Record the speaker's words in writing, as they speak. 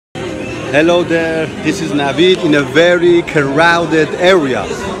Hello there, this is Navid in a very crowded area.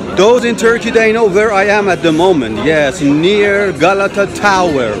 Those in Turkey, they know where I am at the moment. Yes, near Galata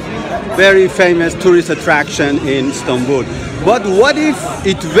Tower, very famous tourist attraction in Istanbul. But what if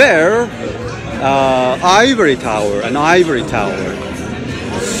it were ivory tower, an ivory tower?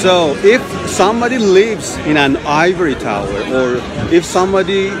 So if somebody lives in an ivory tower, or if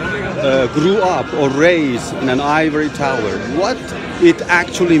somebody grew up or raised in an ivory tower, what it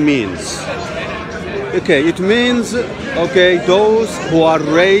actually means? Okay, it means, those who are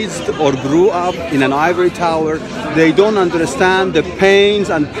raised or grew up in an ivory tower, they don't understand the pains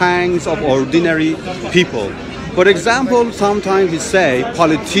and pangs of ordinary people. For example, sometimes we say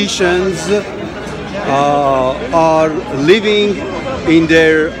politicians are living in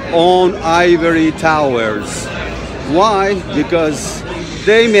their own ivory towers. Why? Because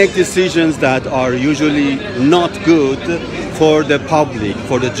they make decisions that are usually not good for the public,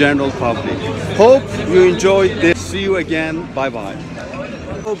 for the general public. Hope you enjoyed this. See you again. Bye-bye.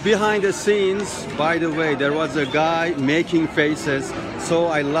 Behind the scenes, by the way, there was a guy making faces, so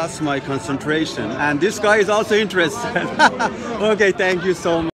I lost my concentration. And this guy is also interested. Okay, thank you so much.